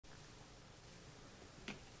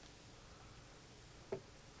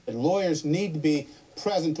Lawyers need to be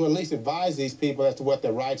present to at least advise these people as to what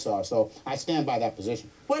their rights are. So I stand by that position.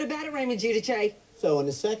 What about it, Raymond Giudice? So in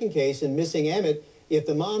the second case, in missing Emmett, if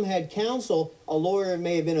the mom had counsel, a lawyer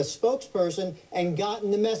may have been a spokesperson and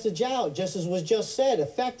gotten the message out, just as was just said,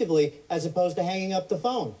 effectively, as opposed to hanging up the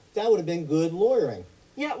phone. That would have been good lawyering.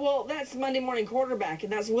 Yeah, well, that's Monday morning quarterback,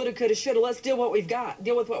 and that's woulda, coulda, shoulda. Let's deal what we've got.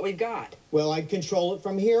 Deal with what we've got. Well, I'd control it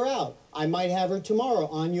from here out. I might have her tomorrow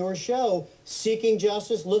on your show, seeking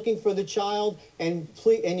justice, looking for the child, and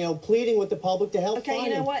pleading with the public to help find him.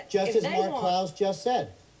 You know what? Just as Mark Klaus just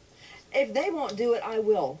said. If they won't do it, I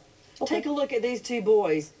will. Okay. Take a look at these two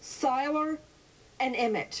boys, Sylar and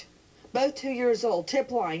Emmett. Both 2 years old.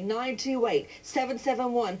 Tip line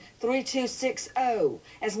 928-771-3260.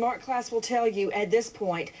 As Mark Klaus will tell you, at this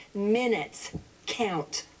point, minutes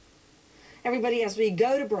count. Everybody, as we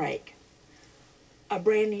go to break, a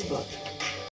brand new book.